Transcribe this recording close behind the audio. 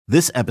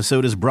This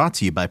episode is brought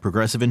to you by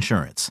Progressive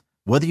Insurance.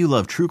 Whether you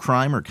love true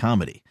crime or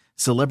comedy,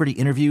 celebrity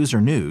interviews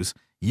or news,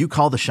 you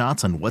call the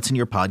shots on what's in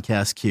your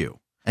podcast queue.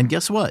 And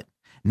guess what?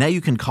 Now you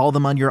can call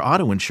them on your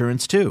auto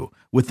insurance too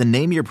with the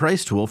Name Your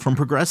Price tool from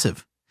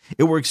Progressive.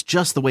 It works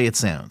just the way it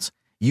sounds.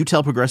 You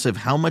tell Progressive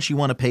how much you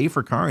want to pay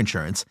for car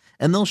insurance,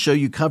 and they'll show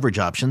you coverage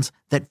options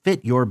that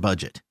fit your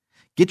budget.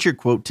 Get your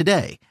quote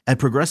today at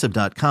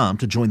Progressive.com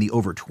to join the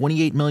over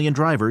 28 million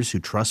drivers who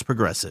trust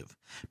Progressive.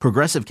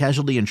 Progressive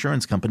Casualty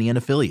Insurance Company and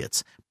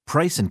Affiliates.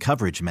 Price and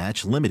coverage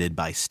match limited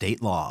by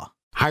state law.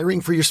 Hiring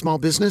for your small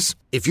business?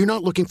 If you're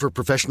not looking for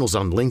professionals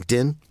on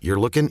LinkedIn, you're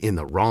looking in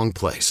the wrong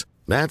place.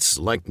 That's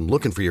like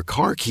looking for your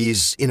car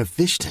keys in a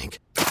fish tank.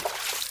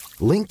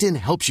 LinkedIn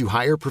helps you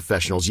hire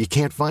professionals you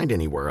can't find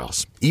anywhere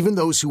else, even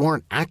those who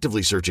aren't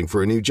actively searching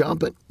for a new job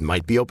but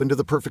might be open to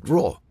the perfect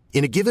role.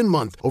 In a given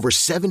month, over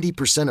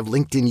 70% of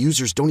LinkedIn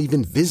users don't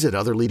even visit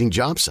other leading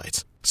job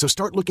sites. So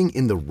start looking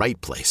in the right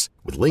place.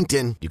 With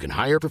LinkedIn, you can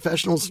hire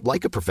professionals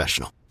like a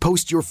professional.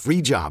 Post your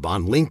free job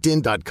on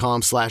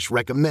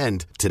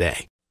linkedin.com/recommend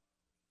today.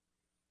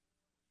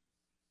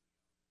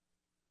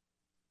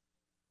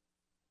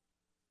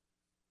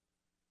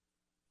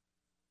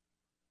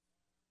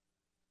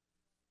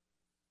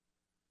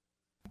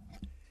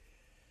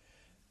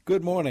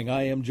 Good morning.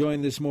 I am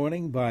joined this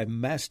morning by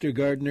Master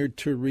Gardener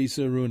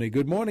Teresa Rooney.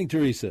 Good morning,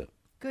 Teresa.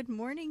 Good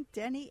morning,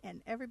 Denny,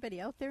 and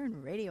everybody out there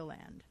in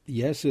Radioland.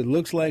 Yes, it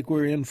looks like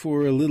we're in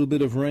for a little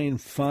bit of rain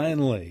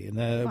finally. And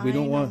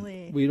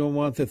finally. we don't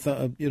want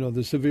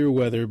the severe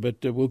weather, but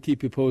we'll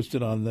keep you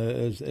posted on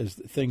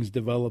as things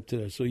develop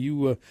today. So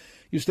you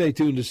stay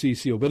tuned to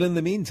CCO. But in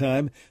the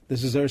meantime,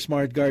 this is our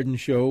Smart Garden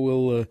Show.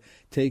 We'll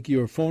take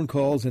your phone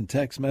calls and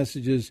text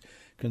messages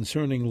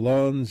concerning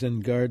lawns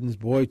and gardens.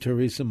 Boy,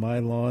 Teresa, my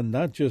lawn,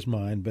 not just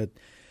mine, but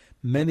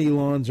many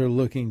lawns are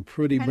looking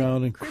pretty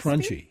brown and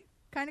crunchy.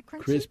 Kind of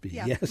crunchy? Crispy,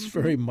 yeah. Yes,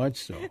 very much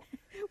so.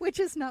 Which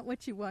is not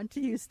what you want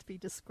to use to be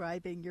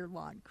describing your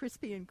lawn.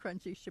 Crispy and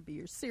crunchy should be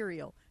your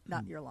cereal,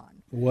 not your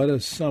lawn. What a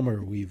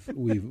summer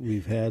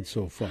we've had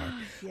so far.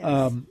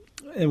 Yes.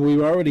 And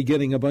we're already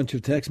getting a bunch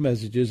of text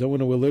messages. I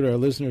want to alert our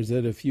listeners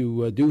that if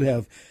you do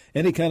have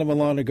any kind of a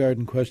lawn or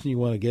garden question, you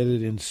want to get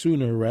it in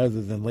sooner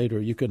rather than later,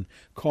 you can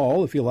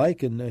call if you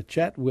like and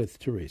chat with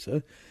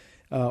Teresa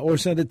or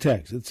send a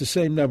text. It's the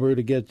same number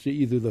to get you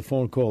either the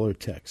phone call or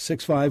text,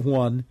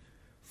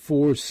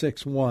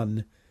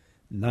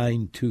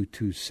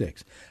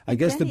 651-461-9226. I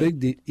guess Denny, the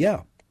big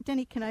yeah.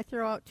 Denny, can I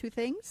throw out two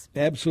things?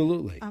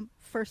 Absolutely.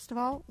 First of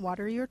all,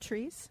 water your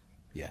trees.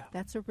 Yeah.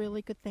 That's a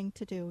really good thing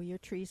to do. Your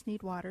trees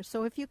need water.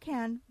 So if you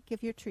can,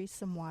 give your trees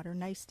some water,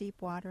 nice deep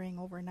watering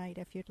overnight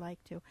if you'd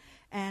like to.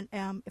 And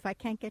if I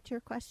can't get to your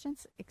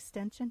questions,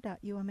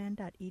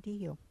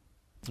 extension.umn.edu.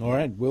 All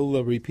right.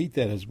 We'll repeat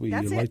that as we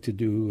like to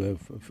do.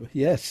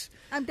 Yes.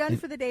 I'm done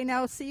for the day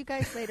now. See you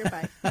guys later.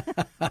 Bye.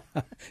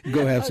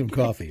 Go have some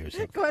coffee or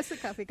something. Go have some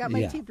coffee. Got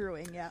my tea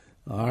brewing, yeah.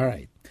 All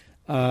right.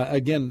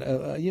 Again,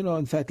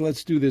 in fact,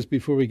 let's do this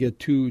before we get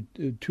too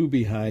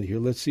behind here.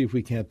 Let's see if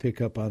we can't pick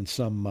up on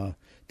some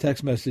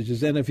text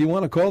messages. And if you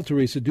want to call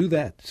Teresa, do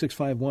that,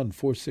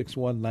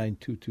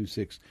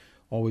 651-461-9226.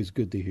 Always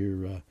good to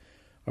hear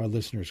our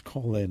listeners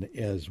call in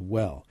as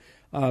well.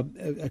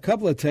 A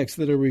couple of texts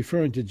that are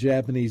referring to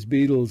Japanese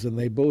beetles, and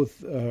they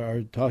both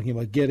are talking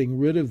about getting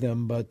rid of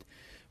them, but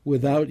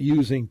without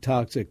using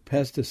toxic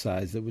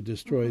pesticides that would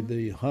destroy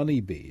the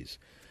honeybees.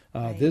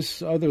 Right.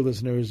 This other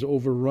listener is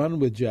overrun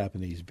with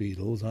Japanese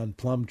beetles on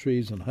plum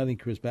trees and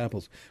Honeycrisp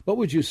apples. What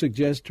would you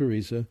suggest,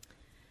 Teresa?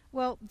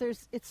 Well,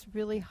 it's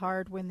really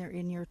hard when they're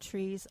in your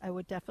trees. I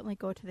would definitely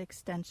go to the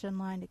extension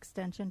line,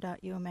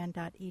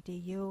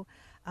 extension.umn.edu.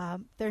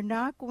 They're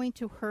not going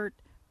to hurt.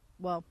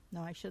 Well,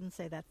 no, I shouldn't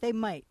say that. They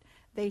might.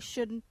 They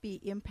shouldn't be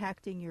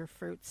impacting your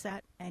fruit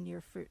set and your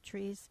fruit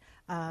trees,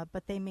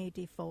 but they may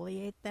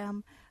defoliate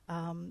them.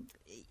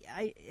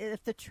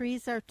 If the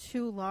trees are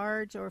too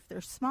large or if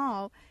they're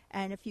small,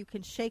 and if you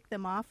can shake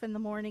them off in the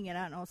morning and,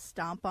 I don't know,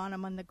 stomp on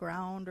them on the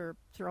ground or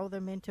throw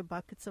them into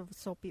buckets of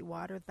soapy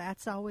water,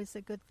 that's always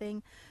a good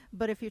thing.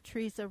 But if your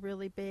trees are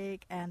really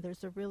big and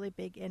there's a really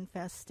big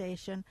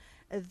infestation,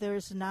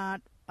 there's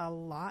not a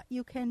lot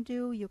you can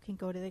do. You can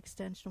go to the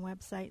extension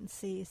website and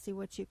see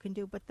what you can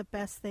do. But the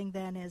best thing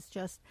then is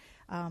just,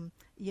 to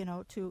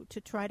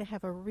try to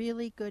have a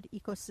really good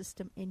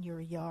ecosystem in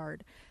your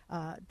yard.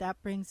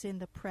 That brings in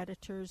the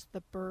predators,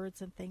 the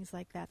birds, and things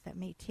like that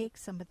may take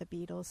some of the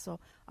beetles. So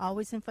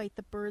always invite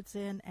the birds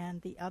in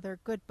and the other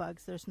good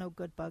bugs. There's no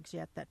good bugs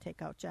yet that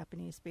take out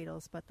Japanese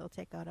beetles, but they'll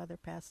take out other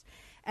pests.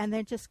 And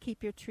then just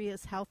keep your tree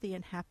as healthy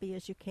and happy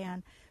as you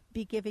can.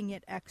 Be giving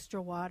it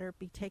extra water,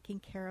 be taking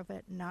care of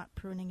it, not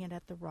pruning it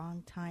at the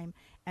wrong time,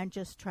 and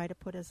just try to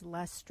put as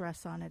less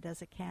stress on it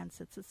as it can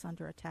since it's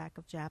under attack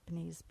of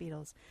Japanese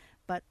beetles.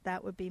 But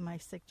that would be my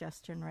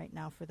suggestion right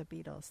now for the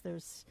beetles.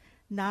 There's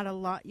not a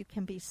lot you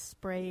can be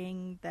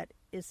spraying that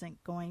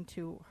isn't going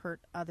to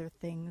hurt other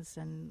things,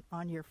 and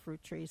on your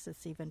fruit trees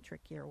it's even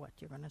trickier what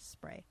you're going to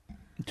spray.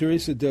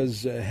 Teresa,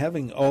 does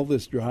having all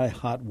this dry,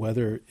 hot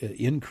weather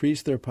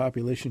increase their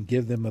population,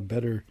 give them a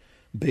better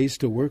base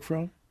to work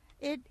from?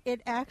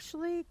 It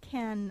actually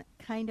can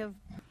kind of,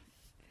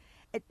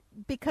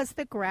 because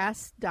the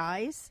grass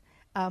dies.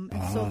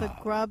 So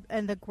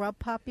the grub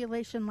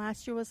population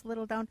last year was a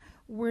little down.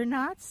 We're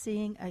not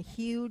seeing a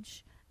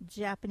huge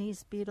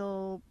Japanese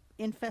beetle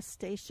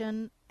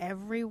infestation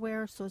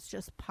everywhere, so it's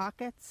just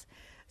pockets.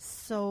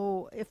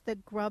 So if the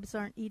grubs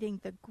aren't eating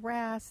the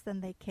grass,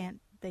 then they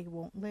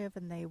won't live,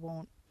 and they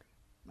won't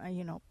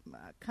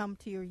come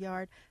to your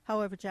yard.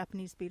 However,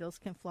 Japanese beetles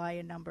can fly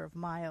a number of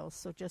miles,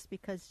 so just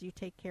because you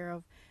take care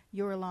of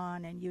your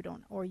lawn and you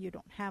don't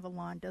have a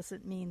lawn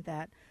doesn't mean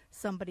that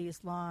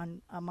somebody's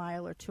lawn a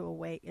mile or two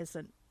away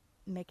isn't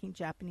making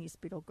Japanese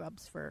beetle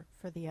grubs for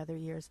the other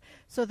years.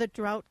 So the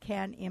drought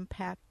can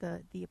impact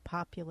the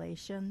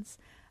populations.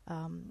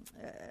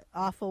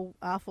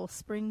 Awful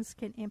springs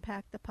can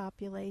impact the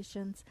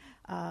populations,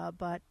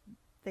 but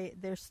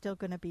they're still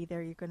going to be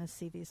there. You're going to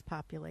see these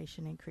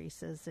population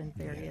increases in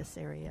various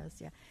areas.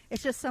 Yeah,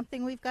 it's just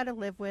something we've got to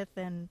live with,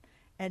 and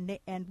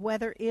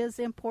weather is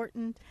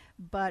important,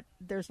 but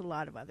there's a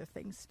lot of other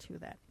things too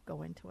that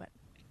go into it.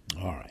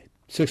 All right.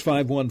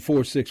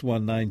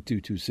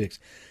 651-461-9226. Let's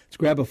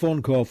grab a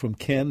phone call from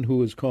Ken,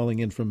 who is calling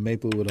in from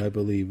Maplewood, I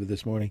believe,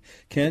 this morning.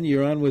 Ken,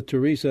 you're on with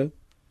Teresa.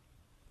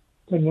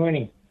 Good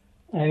morning.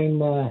 I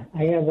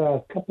have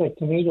a couple of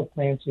tomato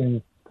plants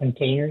in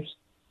containers,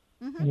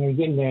 and they're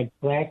getting that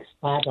black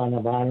spot on the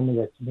bottom of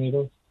the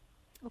tomatoes.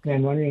 Okay. And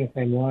I'm wondering if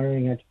I'm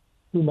watering it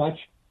too much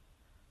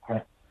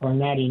or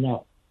not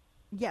enough.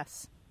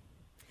 Yes.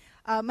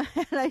 Ken,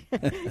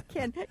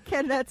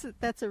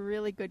 that's a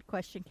really good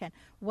question, Ken.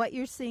 What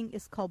you're seeing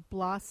is called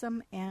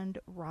blossom and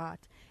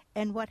rot.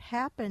 And what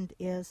happened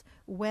is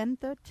when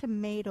the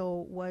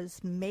tomato plant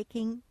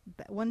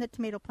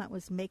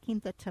was making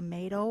the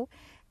tomato,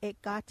 it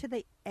got to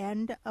the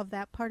end of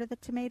that part of the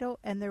tomato,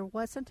 and there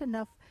wasn't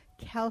enough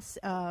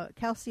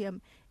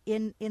calcium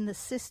in the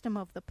system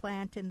of the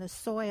plant, in the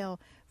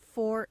soil,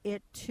 for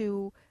it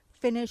to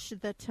finish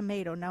the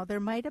tomato. Now, there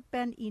might have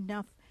been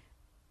enough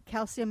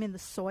calcium in the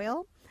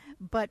soil,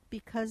 but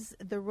because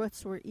the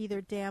roots were either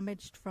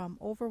damaged from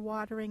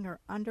overwatering or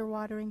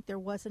underwatering, there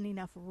wasn't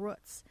enough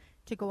roots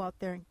to go out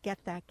there and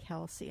get that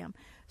calcium.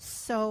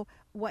 So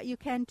what you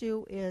can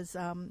do is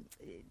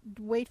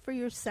wait for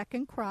your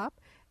second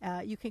crop.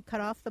 You can cut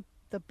off the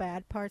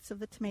bad parts of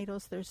the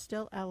tomatoes. They're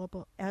still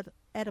edible.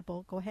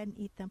 Go ahead and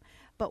eat them.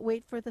 But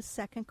wait for the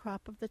second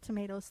crop of the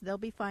tomatoes. They'll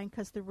be fine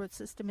because the root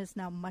system is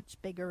now much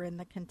bigger in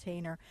the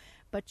container.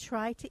 But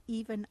try to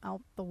even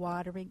out the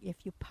watering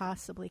if you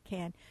possibly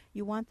can.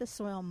 You want the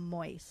soil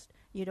moist.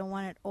 You don't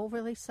want it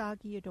overly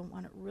soggy. You don't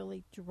want it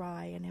really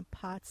dry. And in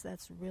pots,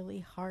 that's really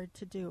hard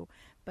to do.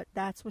 But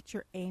that's what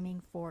you're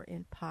aiming for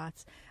in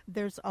pots.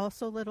 There's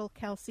also little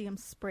calcium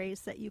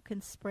sprays that you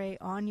can spray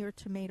on your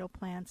tomato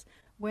plants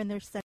when they're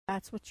set.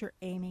 That's what you're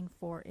aiming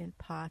for in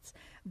pots.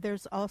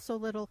 There's also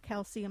little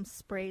calcium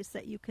sprays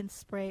that you can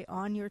spray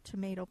on your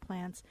tomato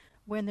plants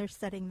when they're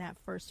setting that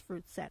first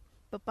fruit set.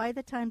 But by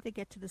the time they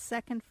get to the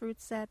second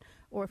fruit set,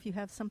 or if you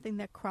have something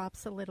that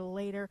crops a little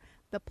later,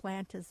 the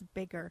plant is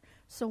bigger.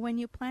 So when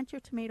you plant your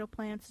tomato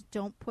plants,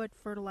 don't put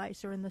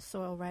fertilizer in the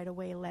soil right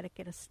away. Let it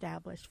get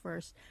established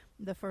first.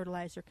 The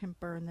fertilizer can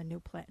burn the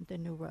new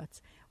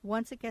roots.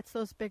 Once it gets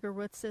those bigger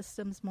root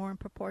systems, more in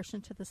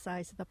proportion to the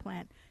size of the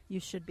plant, you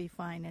should be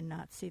fine and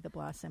not see the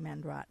blossom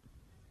end rot.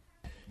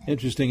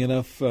 Interesting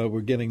enough,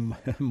 we're getting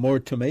more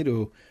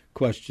tomato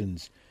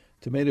questions.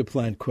 Tomato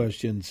plant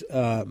questions.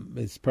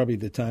 It's probably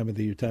the time of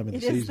the season.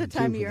 It is the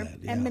time of year,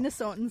 yeah. And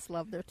Minnesotans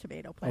love their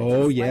tomato plants.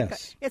 Oh,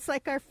 yes. It's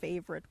like our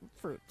favorite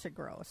fruit to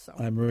grow. So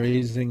I'm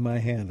raising my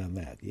hand on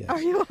that, yes.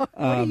 Are you? What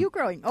are you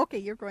growing? Okay,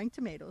 you're growing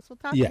tomatoes. We'll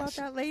talk about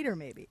that later,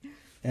 maybe.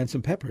 And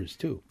some peppers,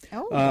 too.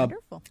 Oh,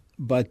 wonderful.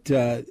 But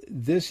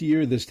this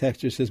year, this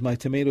texter says, my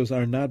tomatoes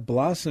are not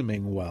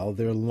blossoming well.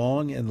 They're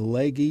long and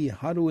leggy.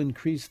 How to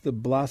increase the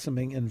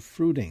blossoming and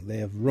fruiting? They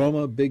have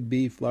Roma, Big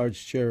Beef,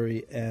 Large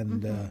Cherry,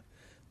 and...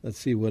 let's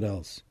see what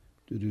else.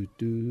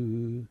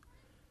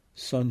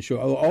 Sunshine.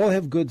 All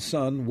have good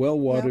sun. Well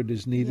watered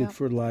is needed.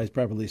 Fertilized,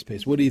 properly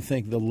spaced. What do you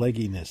think the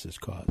legginess is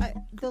caused?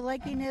 The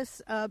legginess,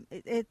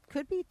 it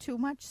could be too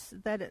much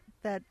that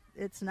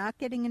it's not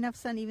getting enough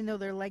sun, even though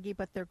they're leggy,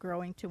 but they're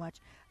growing too much.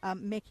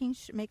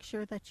 Make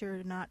sure that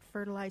you're not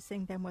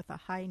fertilizing them with a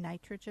high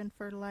nitrogen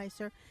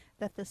fertilizer.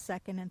 That the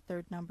second and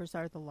third numbers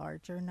are the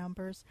larger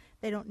numbers.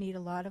 They don't need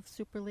a lot of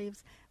super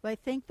leaves. But I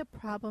think the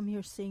problem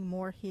you're seeing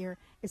more here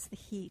is the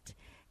heat.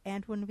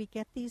 And when we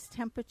get these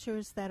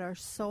temperatures that are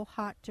so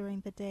hot during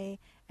the day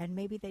and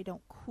maybe they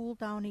don't cool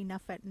down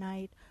enough at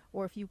night,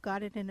 or if you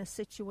got it in a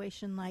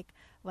situation like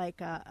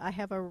I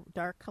have a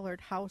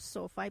dark-colored house,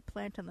 so if I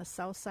plant on the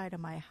south side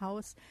of my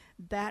house,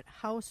 that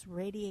house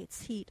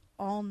radiates heat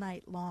all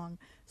night long,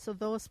 so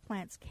those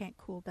plants can't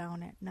cool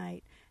down at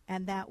night,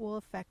 and that will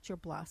affect your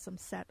blossom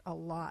set a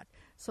lot.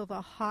 So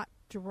the hot,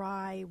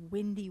 dry,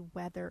 windy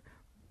weather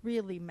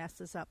really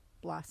messes up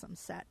blossom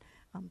set.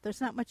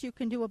 There's not much you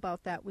can do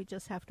about that. We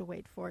just have to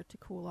wait for it to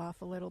cool off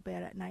a little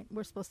bit at night.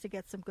 We're supposed to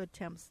get some good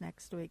temps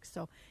next week,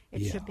 so it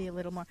should be a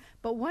little more.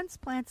 But once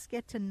plants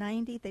get to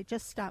 90, they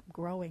just stop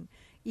growing.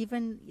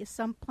 Even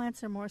some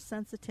plants are more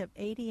sensitive.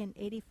 80 and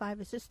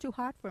 85 is just too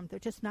hot for them. They're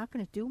just not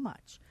going to do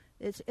much.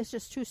 It's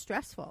just too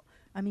stressful.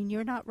 I mean,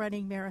 you're not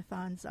running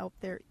marathons out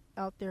there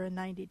in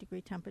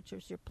 90-degree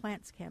temperatures. Your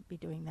plants can't be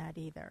doing that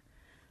either.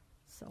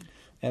 So.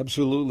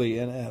 Absolutely,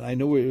 and I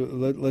know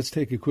let's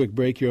take a quick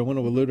break here. I want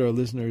to alert our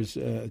listeners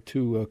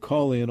to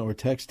call in or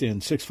text in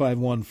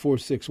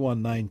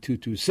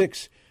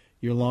 651-461-9226,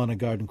 your lawn and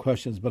garden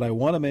questions. But I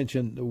want to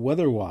mention,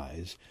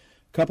 weather-wise,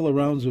 a couple of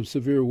rounds of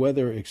severe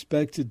weather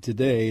expected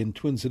today, and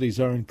Twin Cities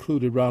are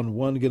included. Round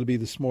one going to be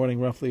this morning,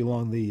 roughly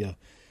along the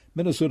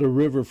Minnesota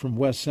River from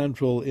west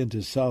central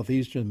into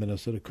southeastern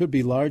Minnesota. Could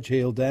be large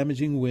hail,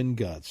 damaging wind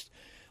gusts.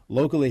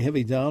 Locally,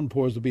 heavy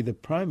downpours will be the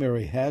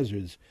primary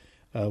hazards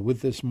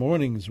with this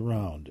morning's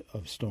round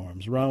of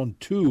storms. Round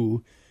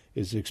two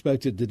is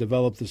expected to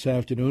develop this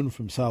afternoon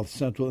from south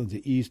central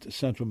into east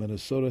central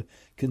Minnesota,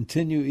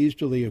 continue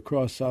easterly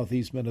across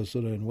southeast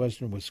Minnesota and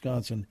western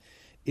Wisconsin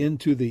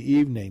into the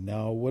evening.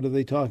 Now, what are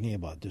they talking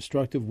about?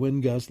 Destructive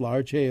wind gusts,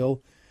 large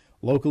hail,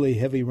 locally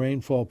heavy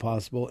rainfall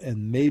possible,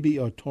 and maybe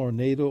a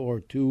tornado or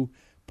two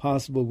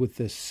possible with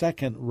this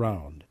second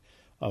round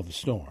of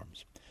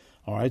storms.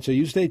 All right, so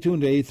you stay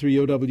tuned to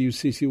 830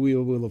 WCC. We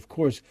will, of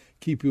course,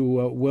 keep you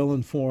well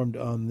informed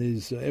on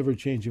these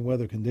ever-changing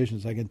weather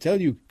conditions. I can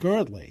tell you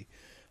currently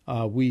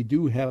we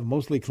do have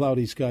mostly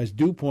cloudy skies.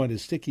 Dew point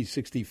is sticky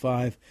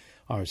 65.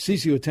 Our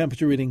CCO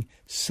temperature reading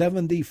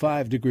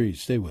 75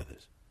 degrees. Stay with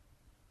us.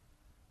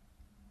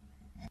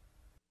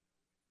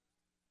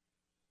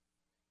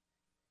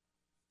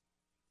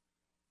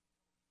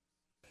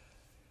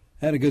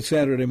 And a good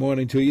Saturday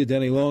morning to you.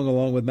 Denny Long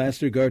along with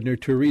Master Gardener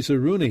Teresa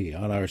Rooney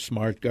on our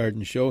Smart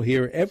Garden Show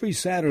here every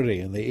Saturday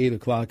in the 8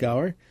 o'clock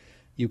hour.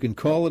 You can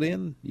call it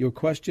in, your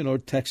question, or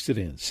text it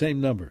in.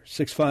 Same number,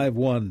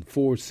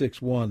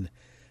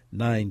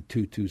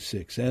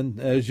 651-461-9226.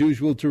 And as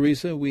usual,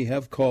 Teresa, we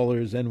have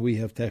callers and we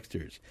have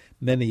texters,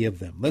 many of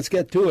them. Let's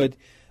get to it.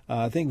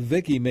 I think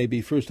Vicki may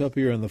be first up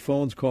here on the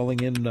phones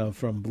calling in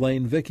from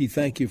Blaine. Vicki,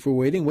 thank you for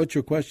waiting. What's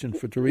your question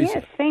for Teresa?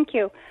 Yes, thank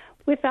you.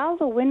 With all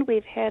the wind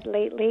we've had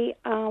lately,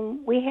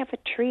 we have a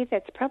tree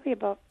that's probably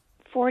about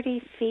 40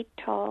 feet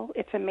tall.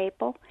 It's a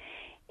maple,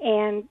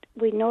 and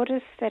we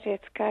noticed that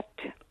it's got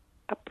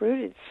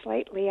uprooted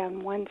slightly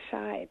on one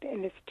side,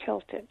 and it's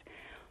tilted.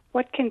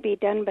 What can be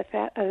done with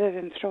that other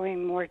than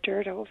throwing more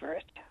dirt over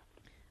it?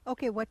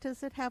 Okay, what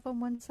does it have on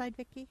one side,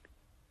 Vicki?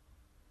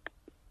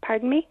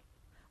 Pardon me?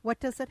 What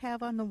does it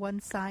have on the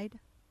one side?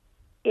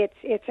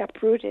 It's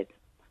uprooted.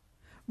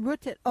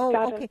 Rooted.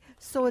 Oh, okay.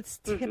 So it's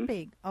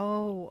tipping.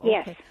 Oh,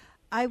 okay. Yes.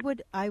 I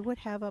would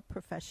have a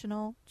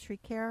professional tree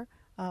care,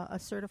 a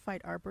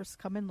certified arborist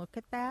come and look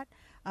at that.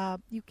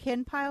 You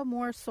can pile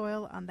more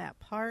soil on that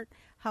part.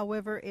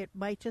 However, it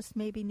might just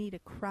maybe need a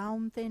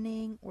crown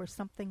thinning or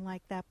something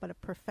like that. But a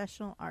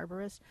professional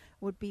arborist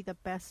would be the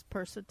best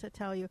person to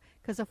tell you,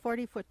 because a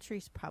 40-foot tree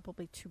is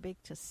probably too big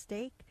to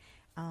stake.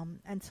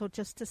 And so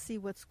just to see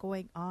what's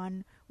going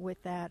on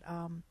with that,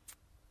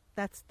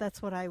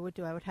 that's what I would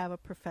do. I would have a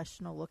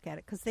professional look at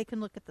it, because they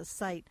can look at the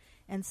site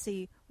and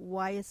see,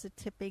 why is it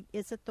tipping?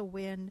 Is it the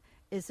wind?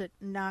 Is it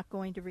not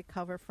going to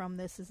recover from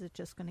this? Is it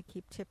just going to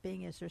keep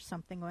tipping? Is there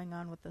something going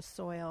on with the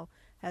soil?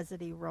 Has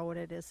it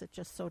eroded? Is it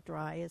just so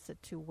dry? Is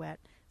it too wet?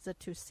 Is it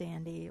too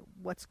sandy?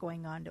 What's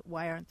going on?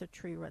 Why aren't the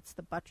tree roots,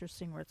 the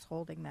buttressing roots,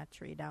 holding that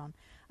tree down?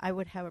 I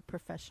would have a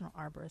professional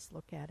arborist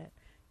look at it.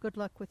 Good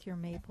luck with your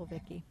maple,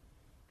 Vicki.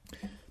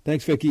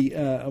 Thanks, Vicki.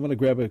 I'm going to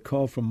grab a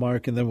call from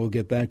Mark, and then we'll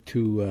get back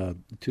to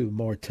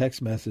more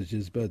text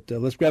messages. But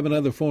let's grab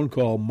another phone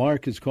call.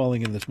 Mark is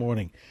calling in this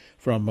morning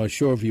from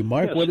Shoreview.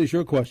 Mark, yes. What is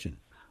your question?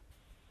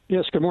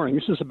 Yes, good morning.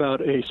 This is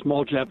about a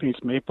small Japanese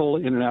maple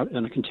in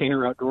a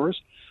container outdoors.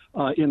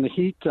 In the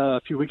heat a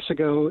few weeks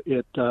ago,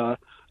 it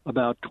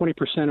about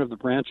 20% of the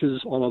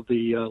branches, all of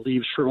the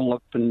leaves shrivel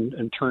up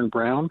and turn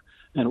brown,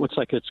 and it looks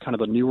like it's kind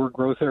of a newer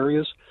growth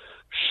areas.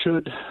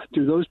 Do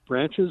those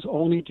branches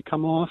all need to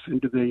come off,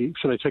 and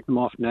should I take them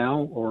off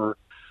now or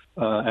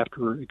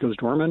after it goes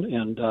dormant?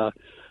 And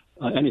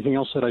anything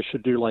else that I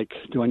should do, like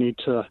do I need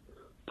to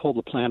pull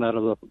the plant out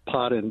of the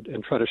pot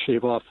and try to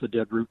shave off the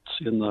dead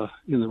roots in the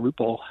root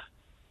ball?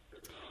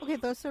 Okay,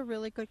 those are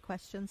really good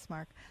questions,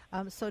 Mark.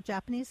 So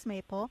Japanese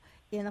maple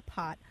in a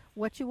pot.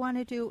 What you want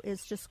to do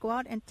is just go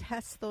out and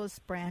test those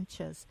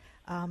branches.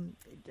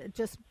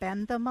 Just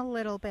bend them a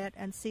little bit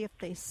and see if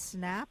they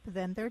snap,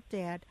 then they're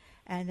dead.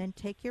 And then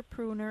take your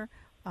pruner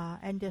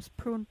and just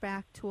prune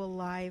back to a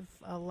live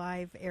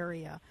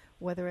area,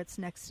 whether it's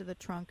next to the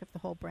trunk, if the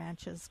whole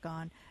branch is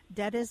gone.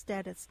 Dead is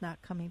dead, it's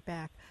not coming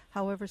back.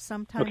 However,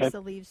 sometimes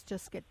the leaves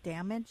just get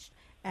damaged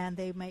and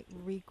they might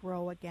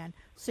regrow again.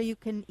 So you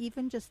can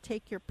even just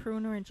take your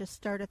pruner and just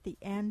start at the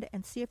end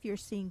and see if you're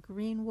seeing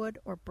green wood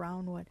or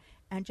brown wood,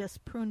 and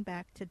just prune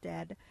back to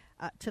dead.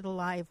 to the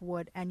live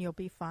wood, and you'll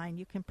be fine.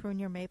 You can prune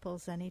your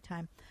maples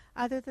anytime.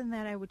 Other than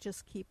that, I would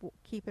just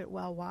keep it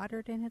well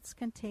watered in its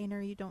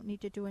container. You don't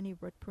need to do any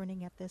root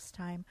pruning at this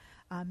time.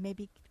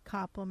 Maybe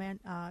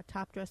complement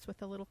top dress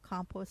with a little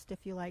compost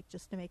if you like,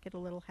 just to make it a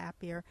little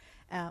happier.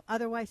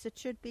 Otherwise, it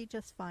should be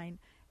just fine.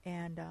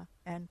 And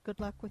good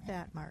luck with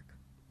that, Mark.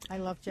 I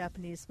love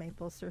Japanese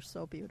maples. They're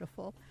so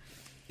beautiful.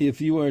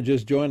 If you are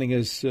just joining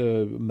us,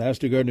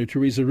 Master Gardener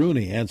Teresa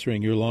Rooney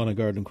answering your lawn and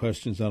garden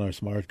questions on our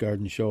Smart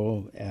Garden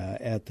Show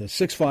at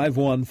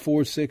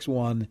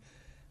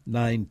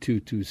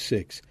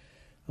 651-461-9226.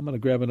 I'm going to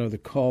grab another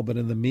call, but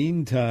in the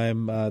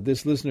meantime,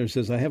 this listener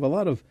says, I have a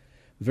lot of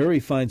very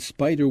fine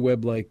spider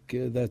web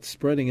that's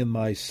spreading on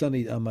my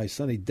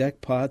sunny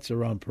deck pots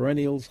around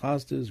perennials,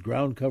 hostas,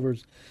 ground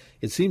covers.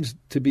 It seems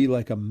to be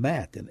like a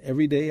mat, and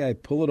every day I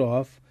pull it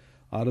off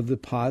out of the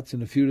pots,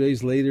 and a few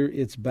days later,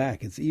 it's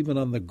back. It's even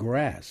on the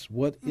grass.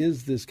 What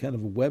is this kind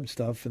of web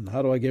stuff, and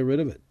how do I get rid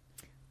of it?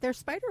 They're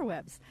spider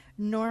webs.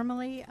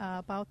 Normally,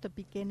 about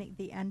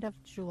the end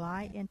of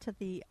July into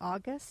the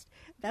August,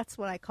 that's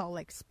what I call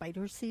like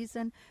spider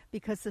season,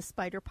 because the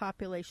spider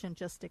population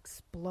just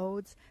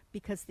explodes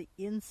because the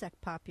insect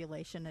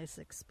population is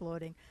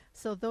exploding.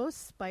 So those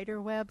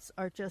spider webs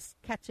are just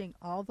catching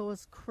all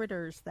those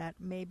critters that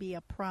may be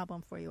a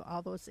problem for you,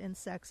 all those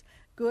insects,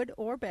 good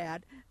or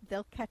bad.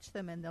 They'll catch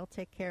them and they'll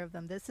take care of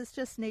them. This is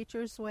just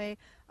nature's way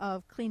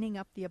of cleaning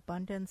up the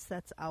abundance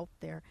that's out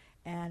there.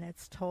 And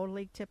it's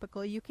totally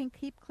typical. You can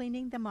keep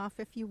cleaning them off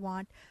if you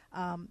want,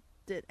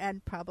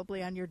 and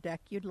probably on your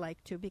deck you'd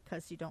like to,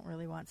 because you don't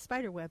really want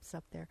spider webs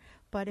up there.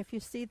 But if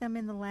you see them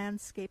in the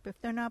landscape, if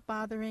they're not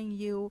bothering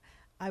you,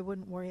 I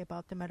wouldn't worry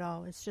about them at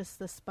all. It's just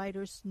the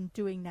spiders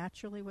doing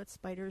naturally what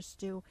spiders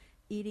do,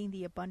 eating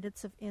the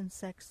abundance of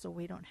insects, so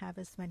we don't have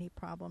as many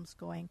problems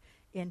going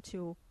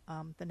into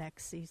the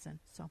next season.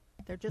 So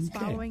they're just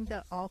following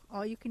the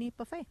all-you-can-eat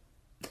buffet.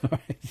 All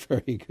right,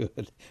 very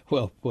good.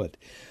 Well put.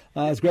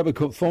 Let's grab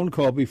a phone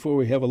call before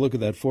we have a look at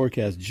that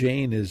forecast.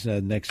 Jane is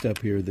next up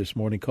here this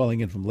morning,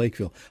 calling in from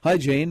Lakeville. Hi,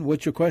 Jane.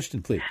 What's your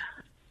question, please?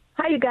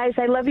 Hi, you guys.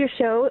 I love your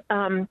show.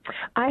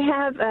 I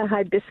have a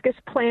hibiscus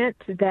plant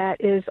that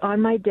is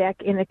on my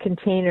deck in a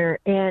container,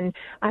 and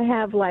I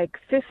have like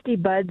 50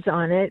 buds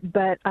on it,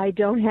 but I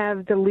don't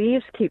have the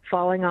leaves keep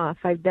falling off.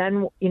 I've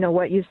done,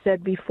 what you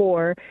said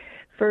before,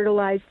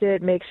 fertilized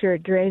it, make sure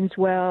it drains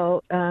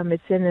well.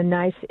 It's in a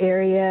nice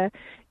area,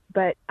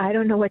 but I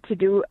don't know what to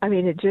do. I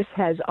mean, it just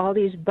has all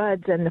these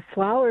buds, and the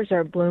flowers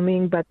are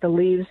blooming, but the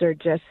leaves are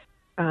just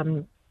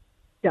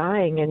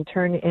dying and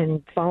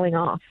falling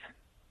off.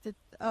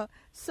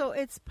 So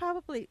it's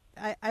probably,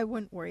 I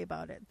wouldn't worry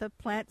about it. The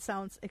plant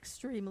sounds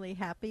extremely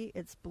happy.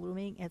 It's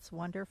blooming. It's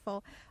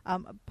wonderful.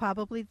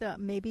 Probably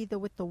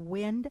with the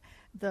wind,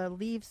 the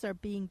leaves are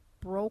being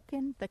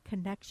broken. The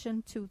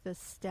connection to the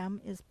stem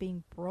is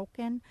being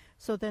broken.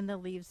 So then the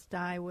leaves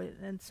die,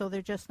 and so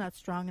they're just not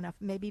strong enough.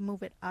 Maybe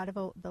move it out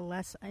of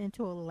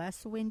into a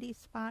less windy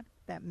spot.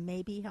 That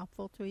may be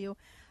helpful to you.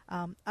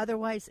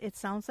 Otherwise, it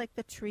sounds like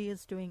the tree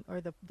is doing,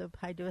 or the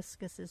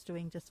hibiscus is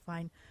doing just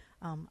fine.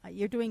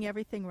 You're doing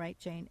everything right,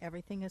 Jane.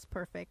 Everything is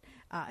perfect.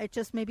 It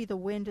just maybe the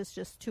wind is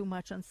just too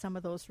much on some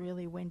of those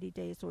really windy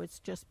days, or it's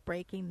just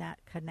breaking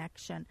that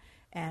connection,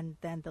 and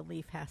then the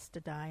leaf has to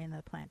die and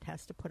the plant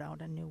has to put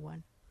out a new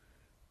one.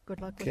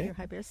 Good luck with your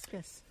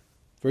hibiscus.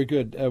 Very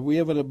good. We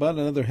have about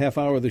another half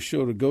hour of the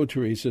show to go,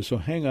 Teresa, so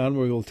hang on.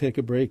 We will take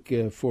a break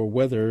for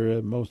weather.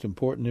 Most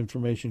important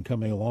information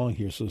coming along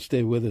here, so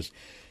stay with us.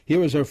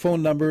 Here is our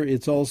phone number.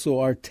 It's also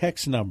our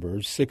text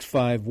number,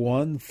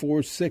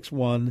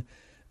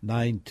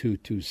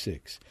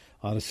 651-461-9226.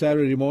 On a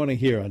Saturday morning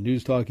here on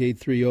News Talk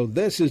 830,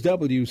 this is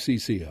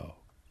WCCO.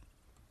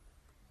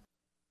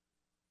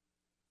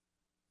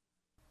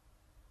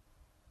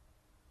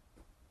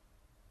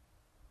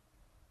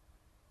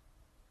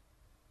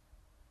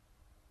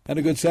 And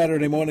a good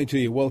Saturday morning to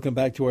you. Welcome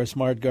back to our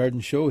Smart Garden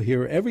Show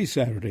here every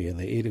Saturday in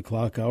the 8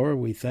 o'clock hour.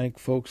 We thank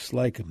folks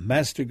like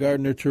Master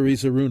Gardener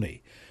Teresa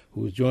Rooney,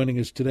 who is joining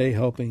us today,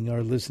 helping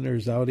our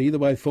listeners out either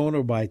by phone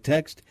or by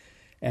text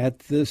at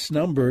this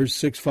number,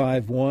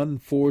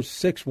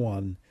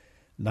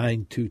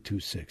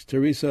 651-461-9226.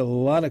 Teresa, a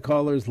lot of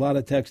callers, a lot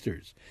of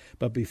texters.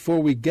 But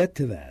before we get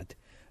to that,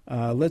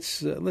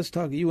 let's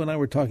talk. You and I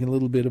were talking a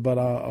little bit about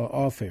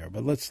off air,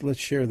 but let's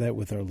share that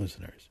with our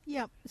listeners.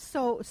 Yeah.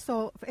 So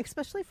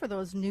especially for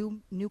those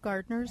new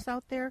gardeners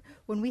out there,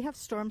 when we have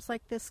storms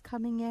like this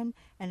coming in,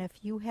 and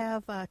if you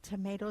have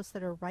tomatoes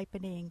that are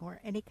ripening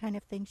or any kind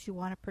of things you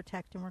want to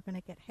protect, and we're going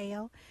to get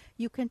hail,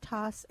 you can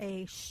toss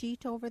a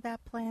sheet over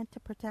that plant to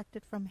protect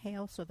it from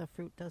hail, so the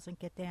fruit doesn't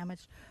get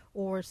damaged,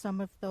 or some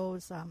of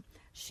those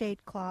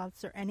shade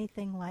cloths or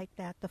anything like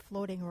that. The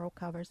floating row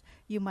covers,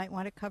 you might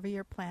want to cover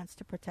your plants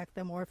to protect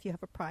them, or if you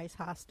have a prize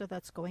hosta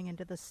that's going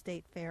into the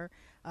state fair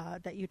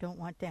that you don't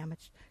want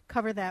damaged,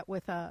 cover that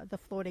with the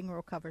floating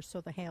row cover so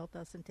the hail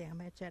doesn't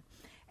damage it.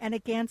 And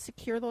again,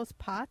 secure those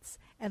pots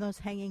and those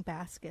hanging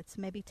baskets.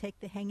 Maybe take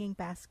the hanging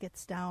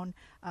baskets down,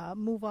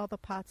 move all the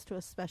pots to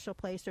a special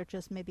place, or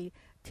just maybe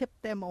tip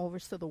them over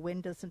so the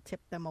wind doesn't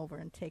tip them over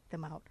and take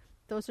them out.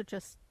 those are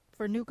just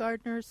for new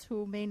gardeners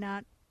who may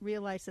not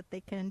realize that they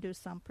can do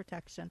some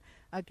protection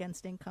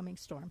against incoming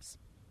storms.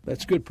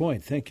 That's a good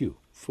point. Thank you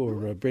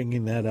for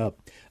bringing that up.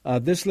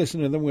 This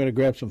listener, then we're going to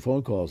grab some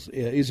phone calls.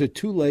 Is it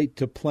too late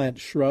to plant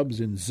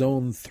shrubs in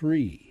Zone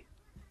 3?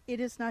 It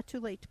is not too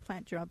late to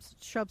plant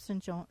shrubs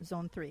in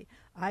Zone 3.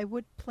 I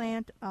would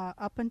plant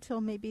up until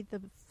maybe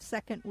the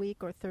second week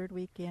or third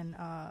week in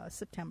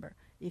September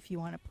if you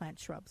want to plant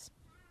shrubs.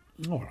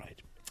 All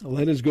right.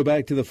 Let us go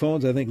back to the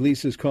phones. I think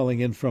Lisa's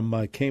calling in from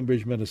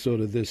Cambridge,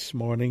 Minnesota this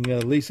morning.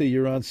 Lisa,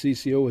 you're on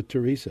CCO with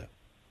Teresa.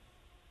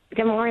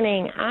 Good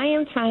morning. I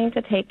am trying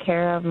to take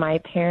care of my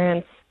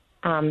parents'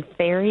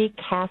 fairy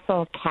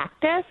castle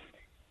cactus,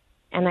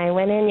 and I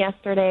went in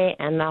yesterday,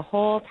 and the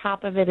whole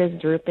top of it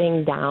is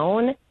drooping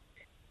down.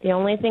 The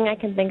only thing I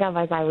can think of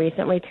is I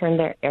recently turned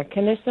their air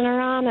conditioner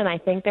on, and I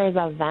think there's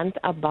a vent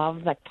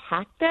above the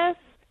cactus.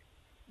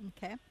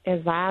 Okay.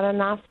 Is that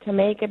enough to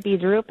make it be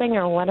drooping,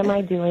 or what am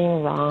I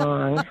doing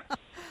wrong?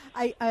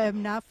 I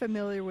am not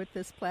familiar with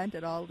this plant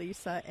at all,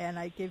 Lisa, and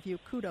I give you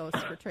kudos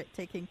for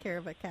taking care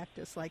of a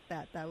cactus like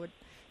that. That would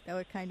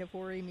kind of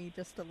worry me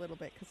just a little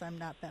bit because I'm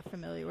not that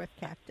familiar with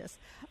cactus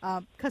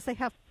because they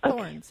have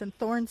thorns, and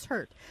thorns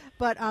hurt.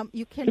 But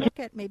you can look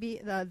at maybe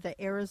the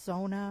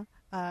Arizona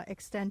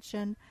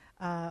extension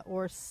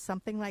or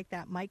something like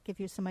that might give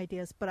you some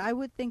ideas. But I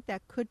would think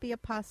that could be a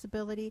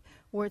possibility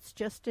where it's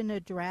just in a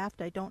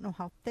draft. I don't know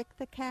how thick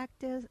the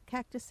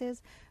cactus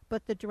is,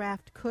 but the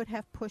draft could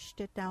have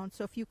pushed it down.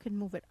 So if you can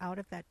move it out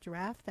of that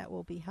draft, that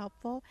will be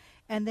helpful.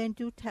 And then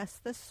do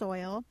test the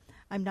soil.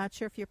 I'm not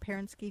sure if your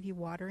parents gave you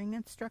watering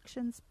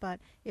instructions, but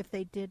if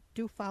they did,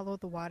 do follow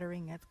the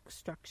watering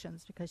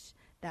instructions because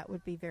that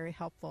would be very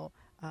helpful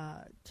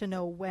to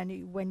know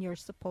when you're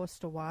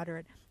supposed to water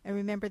it. And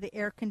remember, the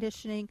air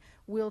conditioning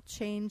will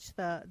change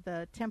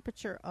the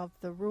temperature of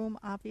the room,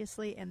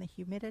 obviously, and the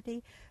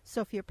humidity.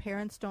 So if your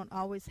parents don't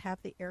always have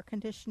the air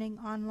conditioning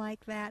on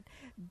like that,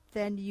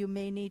 then you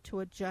may need to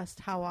adjust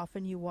how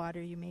often you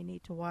water. You may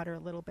need to water a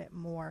little bit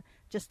more,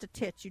 just a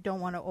titch. You don't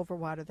want to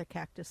overwater the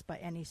cactus by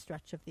any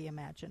stretch of the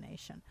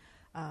imagination.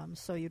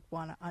 So you'd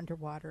want to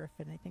underwater,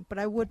 if anything. But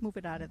I would move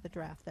it out of the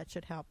draft. That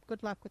should help.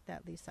 Good luck with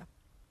that, Lisa.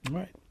 All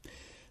right.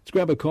 Let's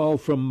grab a call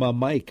from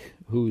Mike,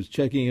 who's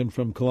checking in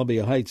from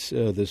Columbia Heights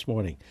this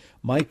morning.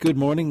 Mike, good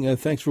morning.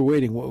 Thanks for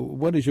waiting.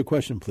 What is your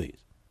question, please?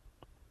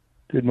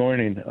 Good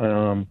morning.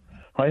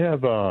 I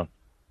have a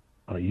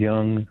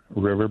young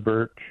river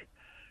birch,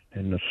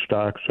 and the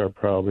stalks are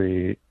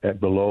probably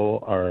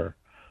below are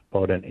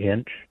about an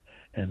inch,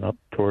 and up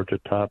towards the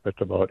top, it's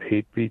about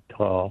 8 feet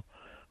tall,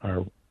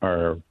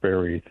 are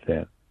very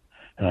thin.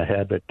 And I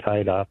have it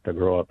tied off to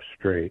grow up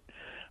straight.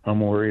 I'm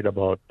worried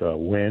about the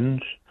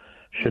winds.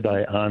 Should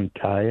I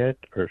untie it,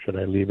 or should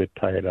I leave it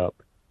tied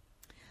up?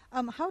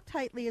 How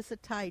tightly is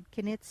it tied?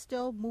 Can it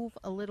still move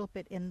a little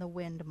bit in the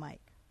wind,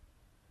 Mike?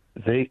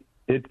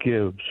 It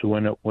gives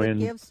when it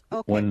winds.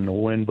 Okay. When the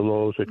wind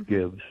blows, it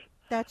gives.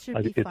 That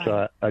should be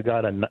fine. I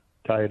got it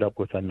tied up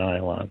with a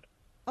nylon.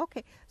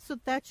 Okay, so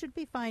that should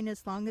be fine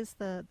as long as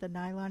the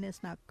nylon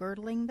is not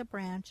girdling the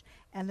branch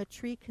and the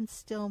tree can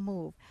still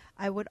move.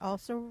 I would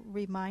also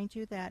remind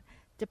you that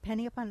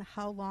depending upon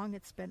how long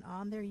it's been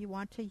on there, you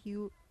want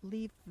to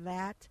leave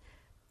that,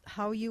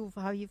 how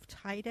you've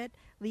tied it,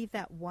 leave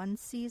that one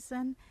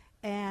season,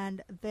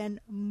 and then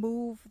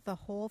move the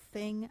whole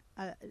thing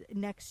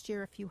next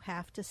year if you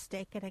have to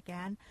stake it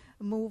again.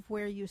 Move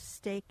where you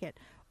stake it.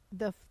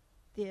 The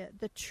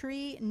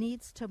tree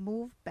needs to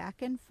move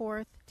back and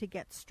forth to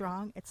get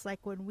strong. It's like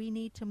when we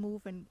need to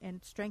move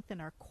and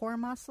strengthen our core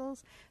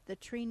muscles, the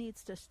tree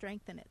needs to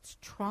strengthen its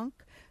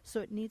trunk,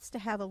 so it needs to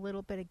have a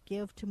little bit of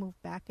give to move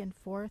back and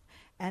forth.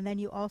 And then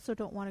you also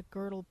don't want to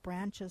girdle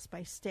branches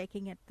by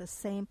staking it the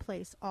same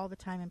place all the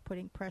time and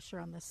putting pressure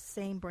on the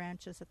same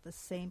branches at the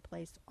same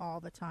place all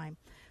the time.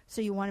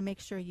 So you want to make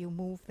sure you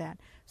move that.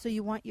 So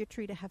you want your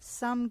tree to have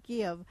some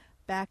give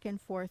back and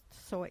forth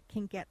so it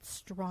can get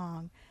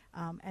strong.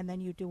 And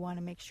then you do want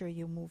to make sure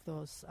you move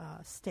those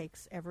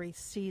stakes every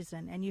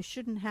season. And you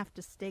shouldn't have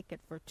to stake it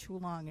for too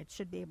long. It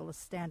should be able to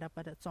stand up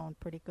on its own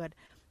pretty good,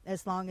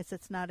 as long as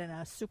it's not in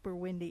a super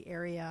windy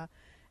area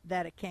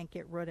that it can't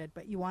get rooted.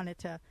 But you want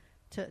it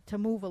to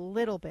move a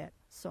little bit.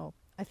 So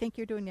I think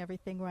you're doing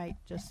everything right.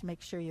 Just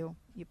make sure you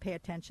pay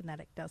attention that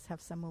it does have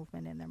some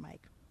movement in there,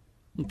 Mike.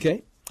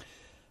 Okay.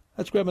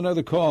 Let's grab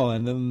another call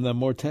and then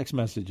more text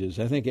messages.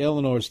 I think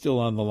Eleanor is still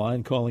on the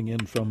line, calling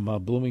in from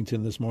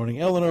Bloomington this morning.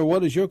 Eleanor,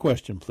 what is your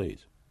question,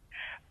 please?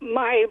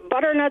 My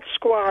butternut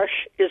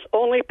squash is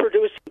only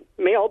producing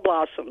male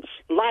blossoms,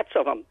 lots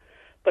of them,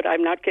 but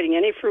I'm not getting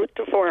any fruit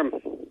to form.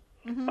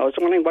 Mm-hmm. I was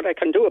wondering what I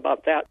can do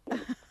about that.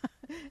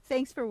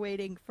 Thanks for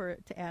waiting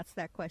to ask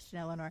that question,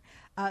 Eleanor.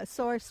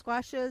 So our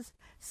squashes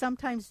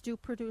sometimes do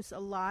produce a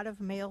lot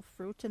of male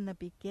fruit in the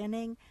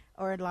beginning,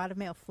 or a lot of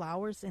male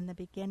flowers in the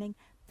beginning.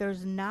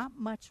 There's not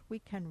much we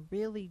can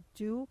really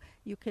do.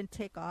 You can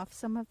take off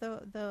some of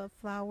the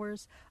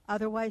flowers.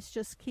 Otherwise,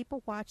 just keep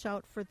a watch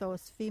out for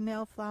those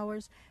female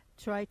flowers.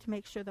 Try to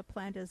make sure the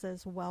plant is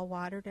as well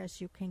watered as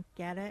you can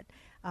get it.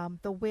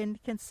 The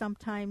wind can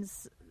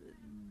sometimes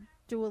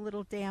do a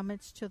little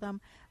damage to them,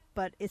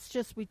 but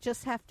we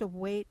just have to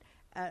wait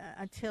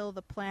until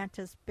the plant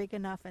is big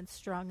enough and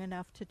strong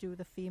enough to do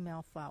the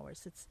female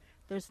flowers.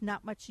 There's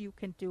not much you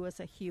can do as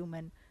a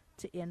human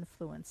to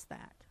influence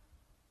that.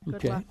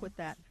 Good luck with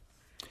that.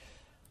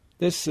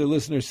 This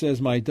listener says,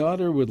 my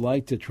daughter would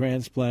like to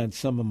transplant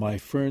some of my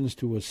ferns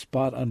to a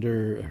spot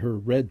under her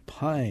red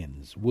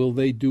pines. Will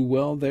they do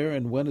well there,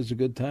 and when is a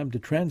good time to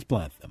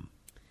transplant them?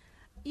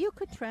 You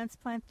could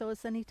transplant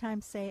those anytime,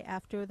 say,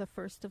 after the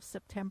 1st of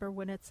September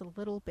when it's a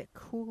little bit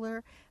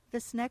cooler.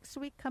 This next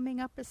week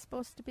coming up is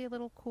supposed to be a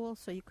little cool,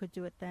 so you could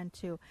do it then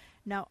too.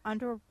 Now,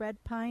 under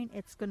red pine,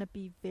 it's going to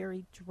be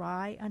very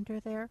dry under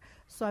there,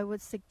 so I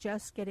would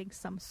suggest getting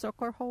some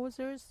sucker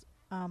hosers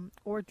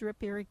or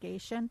drip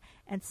irrigation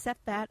and set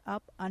that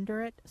up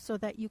under it so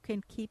that you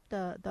can keep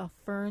the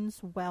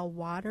ferns well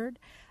watered.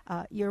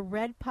 Your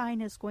red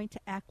pine is going to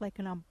act like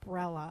an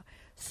umbrella,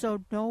 so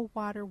no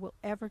water will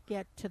ever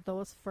get to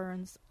those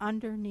ferns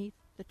underneath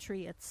the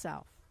tree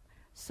itself.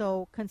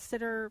 So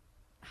consider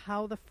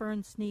how the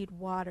ferns need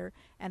water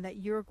and that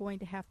you're going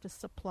to have to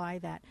supply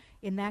that.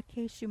 In that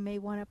case, you may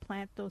want to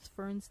plant those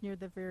ferns near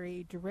the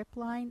very drip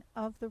line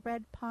of the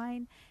red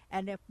pine,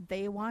 and if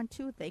they want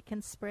to, they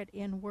can spread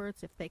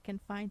inwards if they can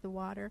find the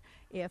water.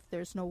 If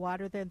there's no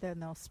water there, then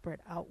they'll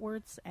spread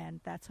outwards, and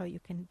that's how you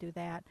can do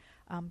that.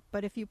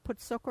 But if you put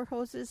sucker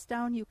hoses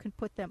down, you can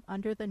put them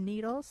under the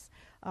needles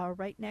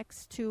right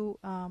next to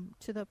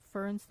the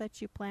ferns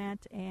that you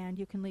plant, and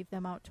you can leave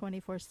them out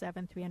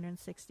 24/7,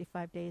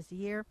 365 days a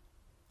year.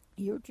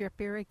 Your drip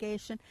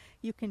irrigation,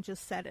 you can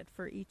just set it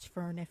for each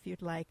fern if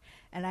you'd like,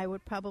 and I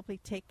would probably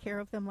take care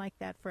of them like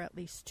that for at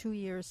least 2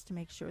 years to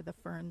make sure the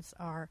ferns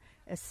are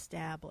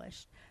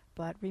established.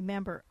 But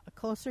remember, the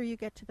closer you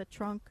get to the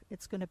trunk,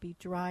 it's going to be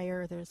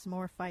drier, there's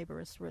more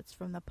fibrous roots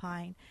from the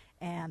pine,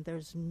 and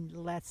there's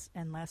less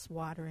and less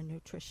water and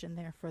nutrition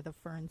there for the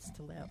ferns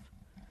to live.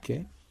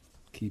 Okay,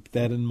 keep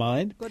that in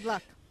mind. Good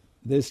luck.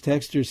 This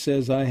texter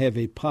says, I have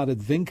a potted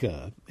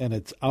vinca, and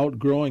it's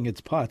outgrowing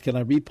its pot. Can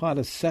I repot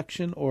a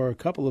section or a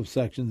couple of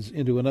sections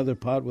into another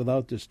pot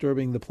without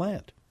disturbing the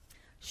plant?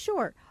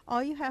 Sure.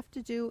 All you have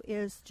to do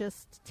is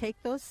just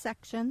take those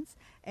sections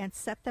and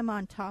set them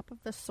on top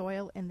of the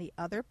soil in the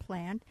other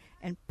plant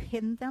and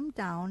pin them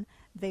down.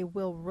 They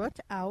will root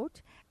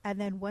out,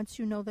 and then once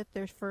you know that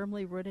they're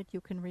firmly rooted,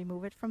 you can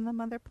remove it from the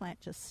mother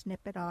plant. Just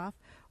snip it off,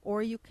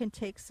 or you can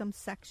take some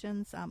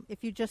sections.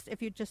 If you just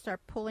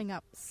start pulling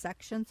up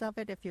sections of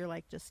it, if you're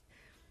like just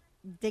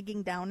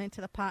digging down into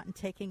the pot and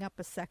taking up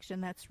a section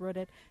that's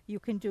rooted, you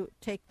can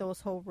take those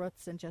whole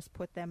roots and just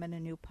put them in a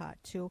new pot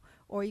too.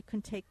 Or you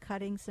can take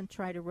cuttings and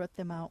try to root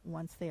them out.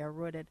 Once they are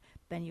rooted,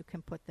 then you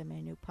can put them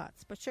in new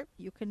pots. But sure,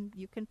 you can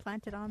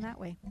plant it on that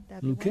way.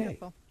 That'd be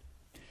wonderful.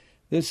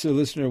 This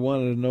listener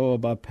wanted to know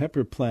about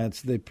pepper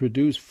plants. They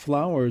produce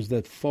flowers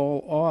that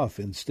fall off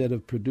instead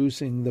of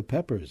producing the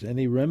peppers.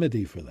 Any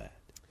remedy for that?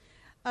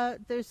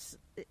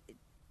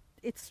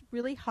 It's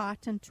really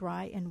hot and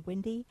dry and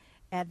windy,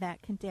 and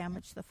that can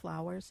damage the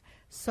flowers.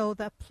 So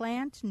the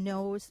plant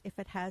knows if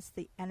it has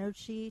the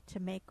energy to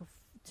make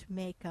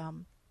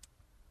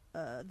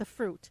the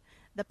fruit,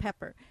 the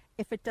pepper.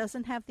 If it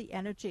doesn't have the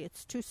energy,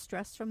 it's too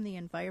stressed from the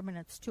environment,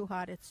 it's too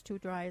hot, it's too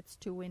dry, it's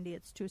too windy,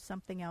 it's too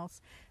something else,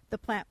 the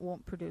plant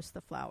won't produce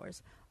the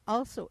flowers.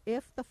 Also,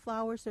 if the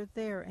flowers are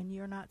there and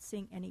you're not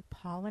seeing any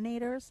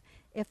pollinators,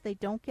 if they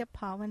don't get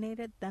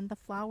pollinated, then the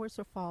flowers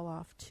will fall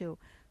off too.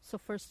 So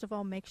first of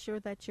all, make sure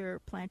that your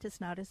plant is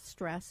not as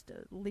stressed,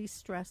 least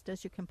stressed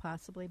as you can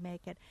possibly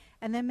make it.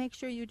 And then make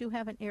sure you do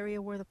have an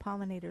area where the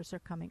pollinators are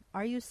coming.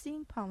 Are you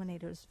seeing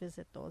pollinators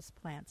visit those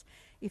plants?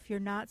 If you're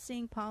not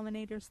seeing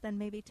pollinators, then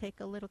maybe take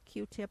a little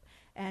Q-tip,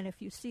 and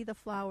if you see the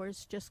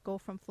flowers, just go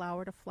from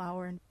flower to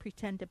flower and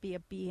pretend to be a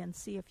bee and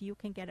see if you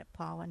can get it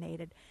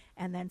pollinated,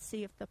 and then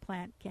see if the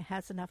plant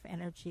has enough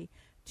energy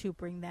to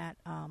bring that,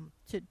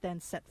 to then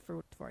set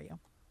fruit for you.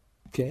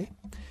 Okay.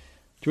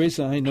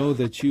 Teresa, I know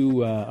that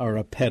you are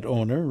a pet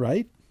owner,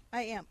 right?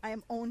 I am. I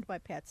am owned by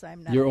pets.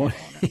 I'm not a pet owner.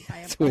 I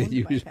am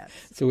owned by pets.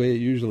 That's the way it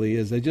usually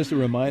is. Just a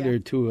reminder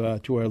to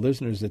our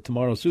listeners that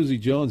tomorrow, Susie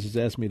Jones has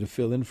asked me to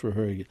fill in for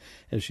her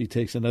as she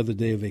takes another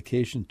day of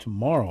vacation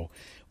tomorrow.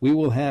 We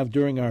will have,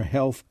 during our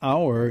health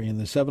hour in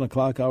the 7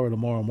 o'clock hour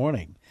tomorrow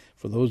morning,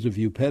 for those of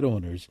you pet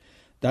owners,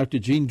 Dr.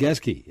 Jean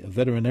Geske, a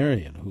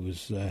veterinarian who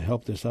has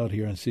helped us out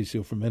here on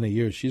CCO for many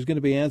years. She's going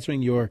to be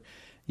answering your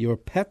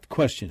pet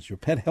questions, your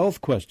pet health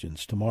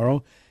questions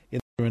tomorrow.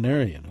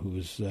 Veterinarian who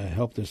has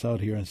helped us out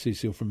here on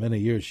CCO for many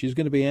years. She's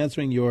going to be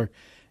answering your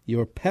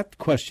pet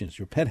questions,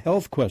 your pet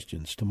health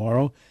questions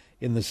tomorrow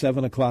in the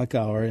 7 o'clock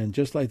hour. And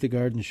just like the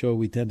Garden Show,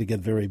 we tend to get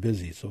very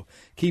busy. So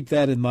keep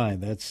that in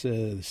mind. That's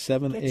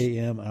 7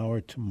 a.m.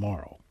 hour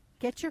tomorrow.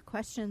 Get your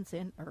questions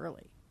in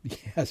early.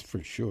 Yes,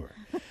 for sure.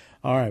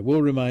 All right,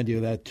 we'll remind you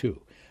of that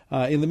too.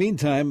 In the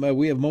meantime,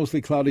 we have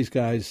mostly cloudy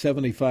skies,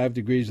 75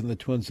 degrees in the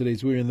Twin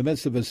Cities. We're in the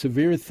midst of a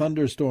severe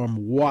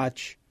thunderstorm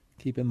watch.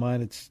 Keep in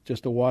mind it's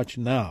just a watch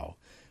now.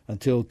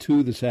 Until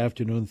 2 this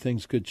afternoon,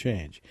 things could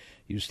change.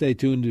 You stay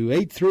tuned to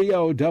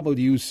 830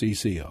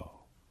 WCCO.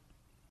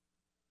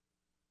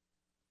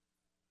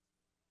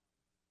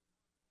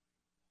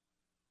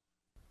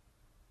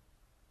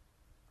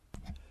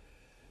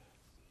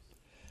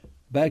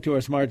 Back to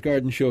our Smart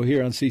Garden Show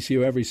here on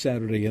CCO every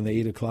Saturday in the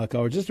 8 o'clock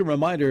hour. Just a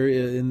reminder,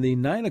 in the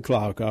 9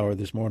 o'clock hour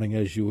this morning,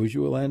 as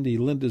usual, Andy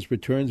Linda's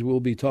returns. We'll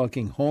be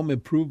talking home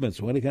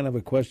improvements. What kind of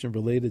a question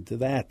related to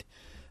that?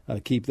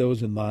 Keep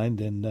those in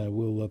mind, and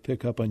we'll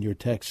pick up on your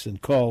texts and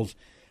calls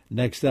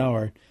next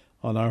hour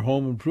on our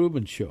home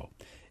improvement show.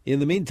 In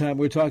the meantime,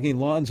 we're talking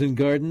lawns and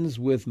gardens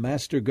with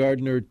Master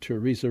Gardener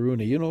Teresa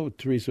Rooney. You know,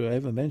 Teresa, I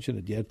haven't mentioned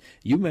it yet.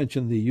 You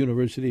mentioned the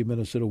University of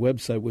Minnesota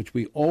website, which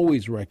we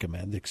always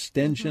recommend,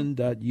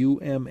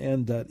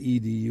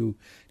 extension.umn.edu.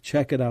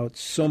 Check it out.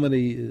 So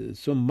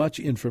much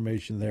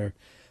information there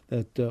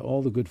that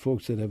all the good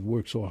folks that have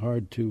worked so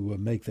hard to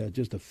make that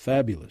just a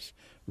fabulous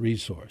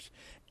resource.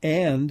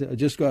 And I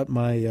just got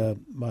my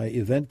my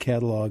event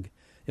catalog,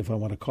 if I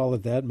want to call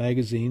it that,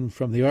 magazine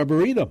from the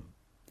Arboretum.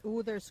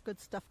 Ooh, there's good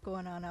stuff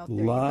going on out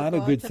there. A lot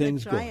of good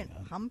things going on. The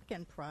giant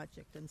pumpkin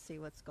project and see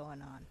what's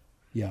going on.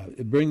 Yeah,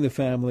 bring the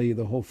family,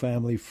 the whole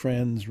family,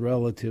 friends,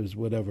 relatives,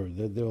 whatever.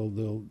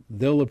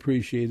 They'll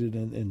appreciate it,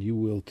 and you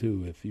will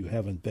too if you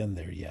haven't been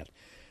there yet.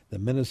 The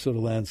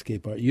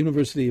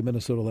University of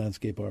Minnesota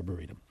Landscape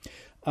Arboretum.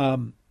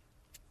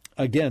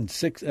 Again,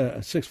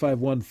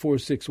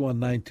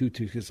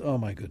 651-461-9226. Oh,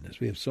 my goodness,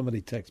 we have so many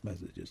text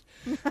messages.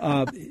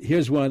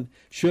 Here's one.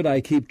 Should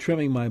I keep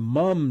trimming my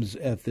mums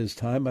at this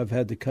time? I've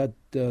had to cut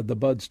the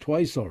buds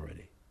twice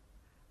already.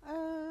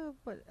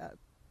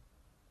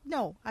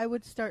 No, I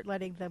would start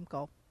letting them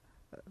go.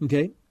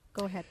 Okay.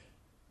 Go ahead.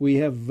 We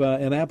have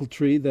an apple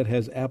tree that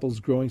has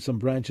apples growing. Some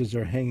branches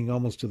are hanging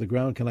almost to the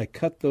ground. Can I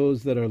cut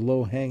those that are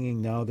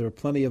low-hanging now? There are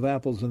plenty of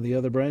apples in the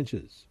other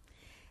branches.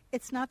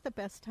 It's not the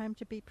best time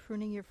to be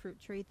pruning your fruit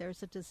tree.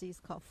 There's a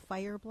disease called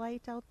fire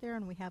blight out there,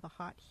 and we have a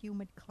hot,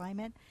 humid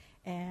climate,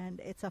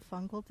 and it's a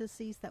fungal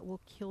disease that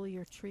will kill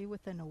your tree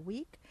within a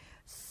week.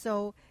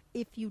 So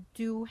if you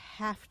do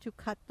have to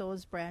cut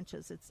those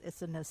branches,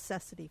 it's a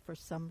necessity for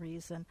some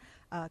reason.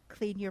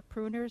 Clean your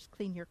pruners,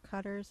 clean your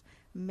cutters,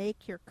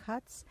 make your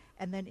cuts,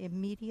 and then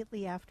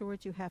immediately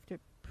afterwards you have to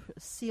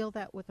seal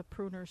that with a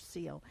pruner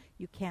seal.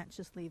 You can't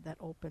just leave that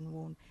open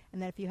wound. And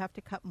then if you have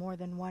to cut more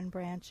than one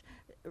branch,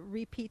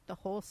 repeat the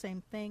whole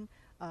same thing.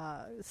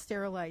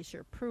 Sterilize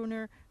your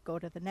pruner, go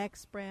to the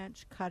next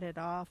branch, cut it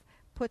off,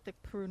 put the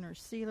pruner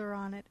sealer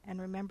on it,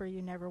 and remember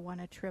you never want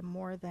to trim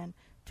more than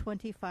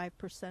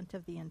 25%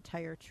 of the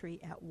entire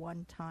tree at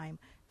one time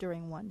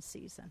during one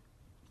season.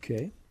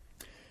 Okay.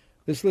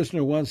 This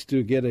listener wants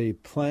to get a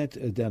plant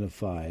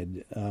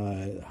identified.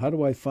 How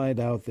do I find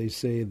out, they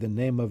say, the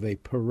name of a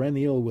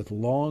perennial with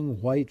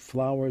long white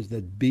flowers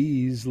that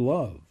bees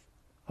love?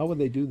 How would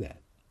they do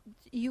that?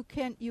 You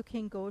can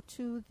go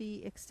to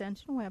the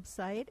extension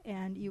website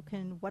and you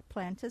can, what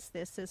plant is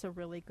this is a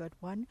really good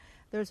one.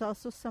 There's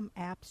also some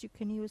apps you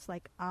can use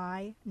like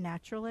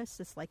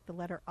iNaturalist. It's like the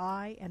letter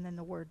I and then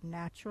the word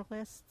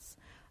naturalist,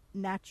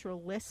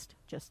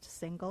 just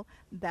single.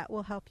 That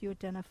will help you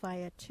identify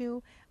it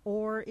too.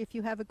 Or if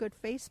you have a good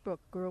Facebook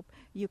group,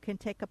 you can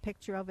take a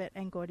picture of it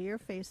and go to your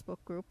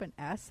Facebook group and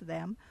ask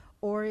them.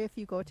 Or if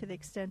you go to the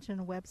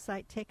extension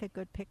website, take a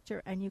good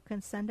picture and you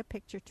can send a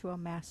picture to a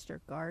master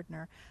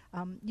gardener.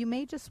 You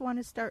may just want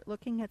to start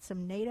looking at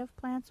some native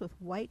plants with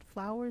white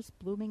flowers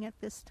blooming at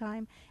this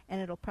time,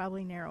 and it'll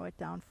probably narrow it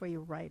down for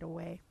you right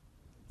away.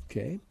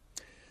 Okay.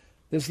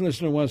 This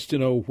listener wants to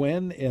know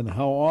when and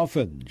how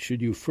often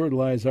should you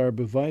fertilize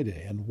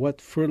arborvitae and what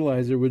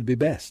fertilizer would be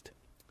best?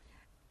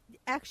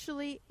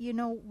 Actually,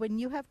 when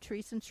you have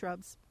trees and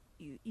shrubs,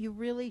 you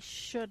really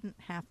shouldn't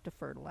have to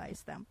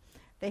fertilize them.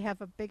 They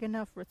have a big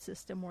enough root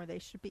system where they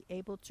should be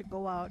able to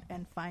go out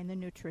and find the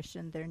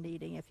nutrition they're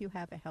needing if you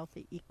have a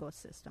healthy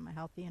ecosystem, a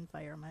healthy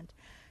environment.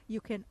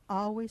 You can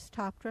always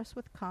top dress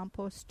with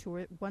compost to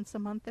it once a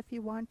month if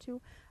you want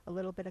to, a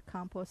little bit of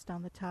compost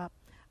on the top.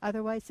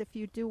 Otherwise, if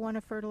you do want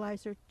a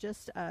fertilizer,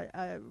 just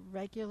a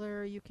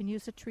regular, you can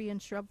use a tree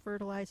and shrub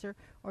fertilizer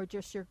or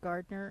just your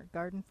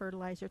garden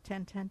fertilizer,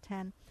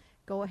 10-10-10.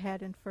 Go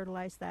ahead and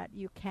fertilize that.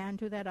 You can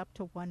do that up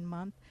to 1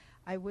 month.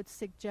 I would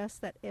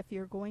suggest that if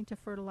you're going to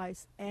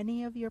fertilize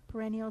any of your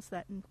perennials,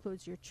 that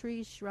includes your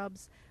trees,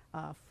 shrubs,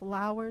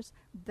 flowers,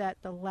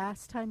 that the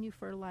last time you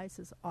fertilize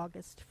is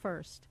August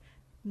 1st.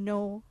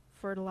 No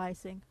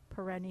fertilizing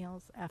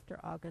perennials after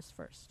August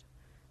 1st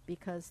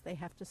because they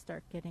have to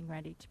start getting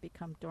ready to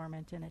become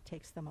dormant, and it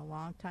takes them a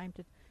long time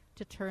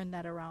to turn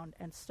that around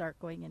and start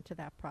going into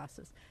that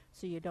process.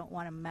 So you don't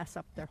want to mess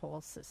up their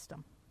whole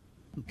system.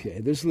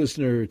 Okay. This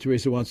listener,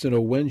 Teresa, wants to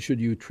know, when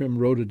should you trim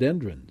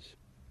rhododendrons?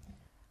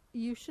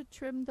 You should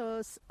trim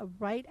those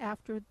right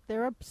after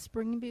they're a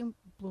spring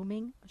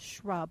blooming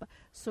shrub,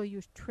 so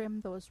you trim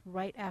those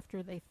right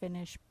after they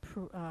finish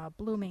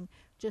blooming,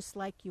 just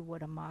like you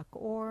would a mock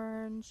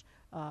orange,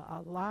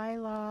 a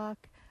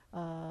lilac,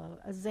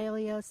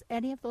 azaleas,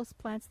 any of those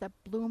plants that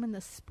bloom in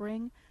the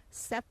spring.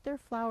 Set their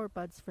flower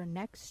buds for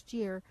next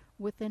year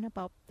within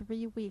about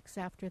 3 weeks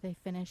after they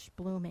finish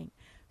blooming.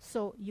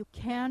 So you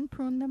can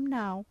prune them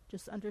now,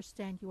 just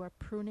understand you are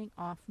pruning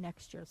off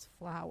next year's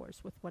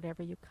flowers with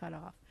whatever you cut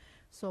off.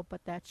 So,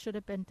 but that should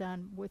have been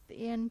done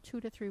within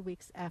 2 to 3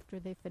 weeks after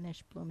they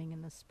finish blooming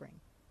in the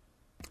spring.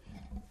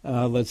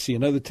 Let's see,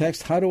 another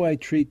text. How do I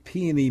treat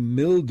peony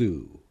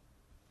mildew?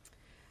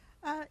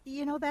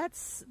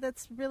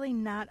 That's really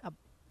not a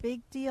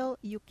big deal.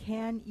 You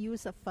can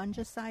use a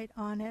fungicide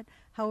on it.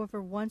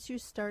 However, once you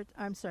start,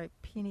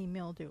 peony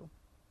mildew.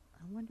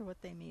 I wonder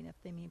what they mean, if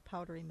they mean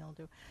powdery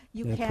mildew.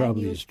 That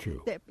probably is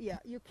true.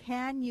 You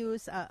can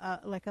use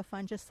like a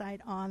fungicide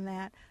on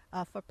that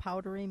for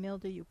powdery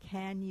mildew. You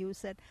can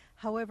use it.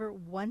 However,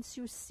 once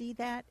you see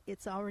that,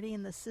 it's already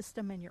in the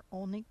system and you're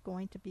only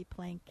going to be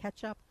playing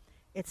catch-up.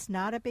 It's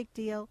not a big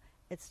deal.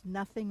 It's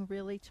nothing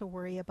really to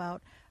worry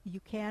about.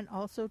 You can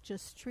also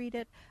just treat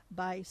it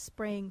by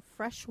spraying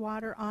fresh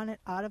water on it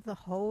out of the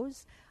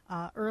hose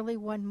early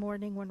one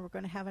morning when we're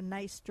going to have a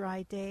nice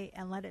dry day,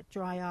 and let it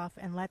dry off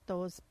and let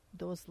those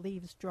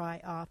leaves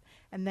dry off.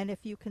 And then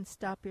if you can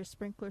stop your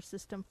sprinkler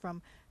system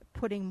from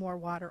putting more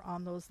water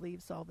on those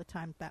leaves all the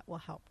time, that will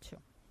help too.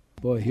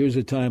 Boy, here's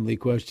a timely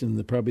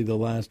question, probably the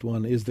last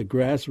one. Is the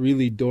grass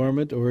really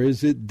dormant or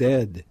is it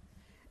dead?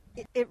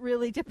 It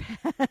really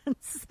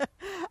depends.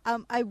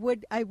 I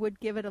would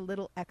give it a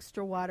little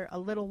extra water, a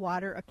little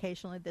water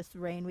occasionally. This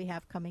rain we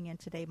have coming in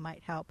today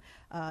might help.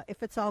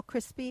 If it's all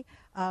crispy,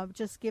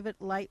 just give it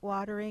light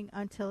watering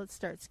until it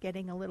starts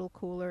getting a little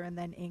cooler, and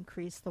then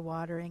increase the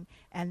watering,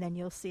 and then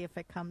you'll see if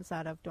it comes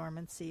out of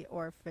dormancy,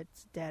 or if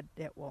it's dead,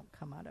 it won't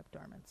come out of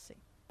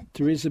dormancy.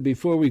 Teresa,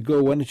 before we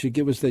go, why don't you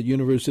give us that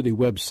university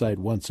website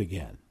once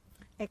again?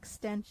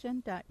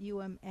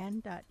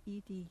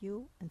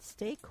 extension.umn.edu, and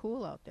stay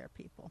cool out there,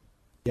 people.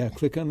 Yeah,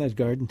 click on that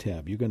garden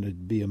tab. You're going to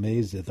be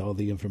amazed at all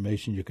the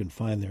information you can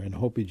find there, and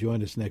hope you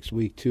join us next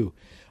week, too.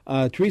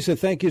 Teresa,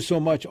 thank you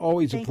so much.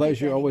 Always a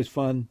pleasure, always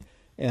fun,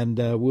 and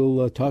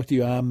we'll talk to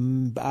you, I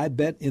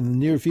bet, in the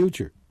near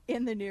future.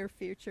 In the near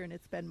future, and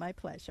it's been my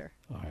pleasure.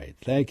 All right.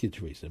 Thank you,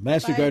 Teresa.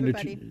 Master Bye,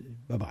 Gardener.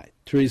 Bye-bye.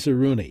 Teresa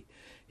Rooney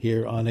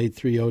here on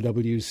 830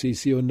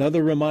 WCCO.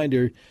 Another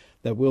reminder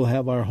that we'll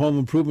have our home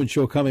improvement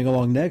show coming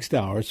along next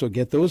hour, so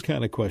get those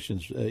kind of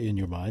questions in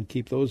your mind.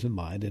 Keep those in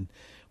mind, and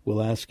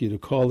we'll ask you to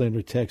call in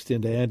or text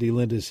into Andy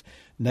Linda's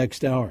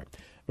next hour.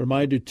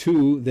 Reminder,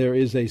 too, there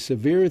is a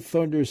severe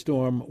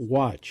thunderstorm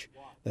watch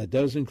that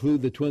does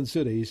include the Twin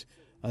Cities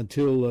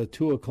until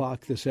 2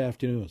 o'clock this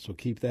afternoon, so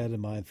keep that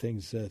in mind.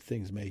 Things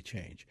may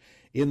change.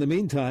 In the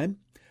meantime,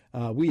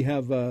 we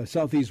have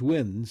southeast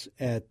winds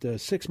at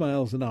 6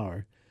 miles an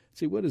hour.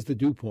 See, what is the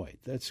dew point?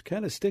 That's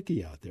kind of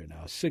sticky out there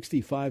now.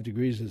 65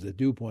 degrees is the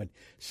dew point.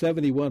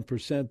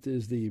 71%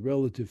 is the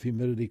relative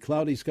humidity.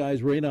 Cloudy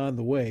skies, rain on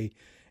the way.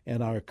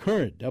 And our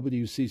current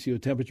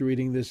WCCO temperature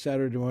reading this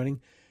Saturday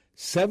morning,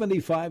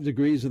 75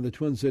 degrees in the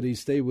Twin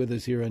Cities. Stay with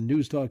us here on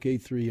News Talk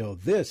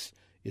 830. This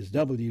is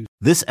W.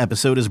 This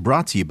episode is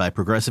brought to you by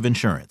Progressive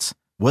Insurance.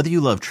 Whether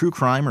you love true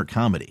crime or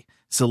comedy,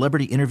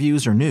 celebrity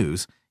interviews or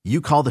news,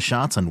 you call the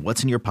shots on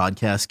what's in your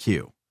podcast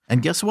queue.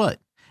 And guess what?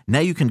 Now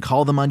you can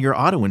call them on your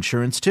auto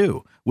insurance,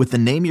 too, with the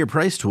Name Your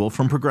Price tool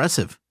from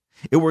Progressive.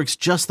 It works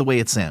just the way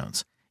it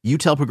sounds. You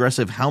tell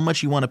Progressive how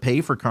much you want to pay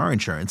for car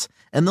insurance,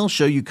 and they'll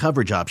show you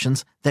coverage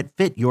options that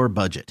fit your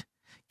budget.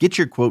 Get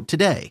your quote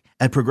today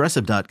at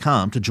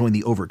Progressive.com to join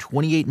the over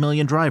 28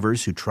 million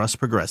drivers who trust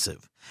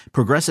Progressive.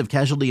 Progressive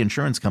Casualty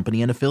Insurance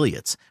Company and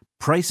Affiliates.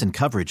 Price and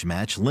coverage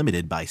match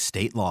limited by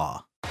state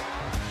law.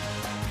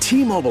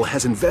 T-Mobile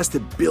has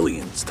invested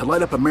billions to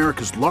light up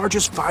America's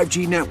largest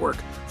 5G network,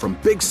 from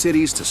big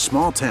cities to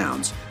small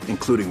towns,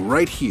 including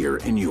right here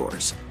in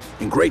yours.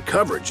 And great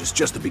coverage is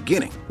just the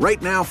beginning. Right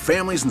now,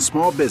 families and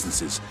small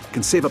businesses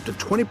can save up to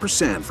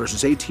 20%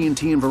 versus AT&T and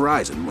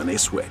Verizon when they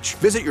switch.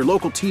 Visit your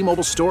local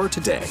T-Mobile store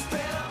today.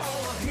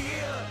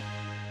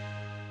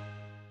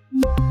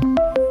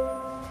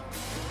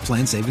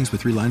 Plan savings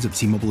with 3 lines of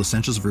T-Mobile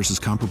Essentials versus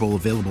comparable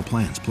available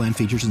plans. Plan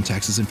features and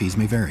taxes and fees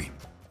may vary.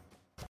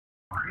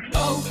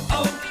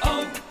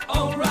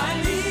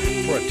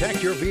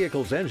 Protect your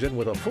vehicle's engine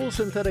with a full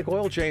synthetic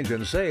oil change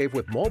and save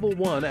with Mobil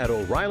 1 at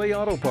O'Reilly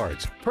Auto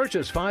Parts.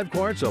 Purchase 5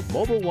 quarts of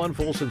Mobil 1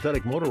 full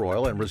synthetic motor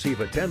oil and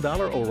receive a $10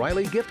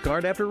 O'Reilly gift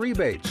card after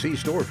rebate. See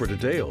store for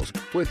details.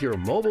 With your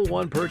Mobil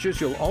 1 purchase,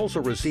 you'll also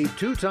receive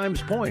 2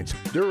 times points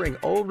during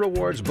O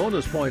Rewards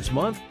Bonus Points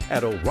Month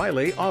at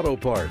O'Reilly Auto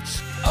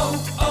Parts.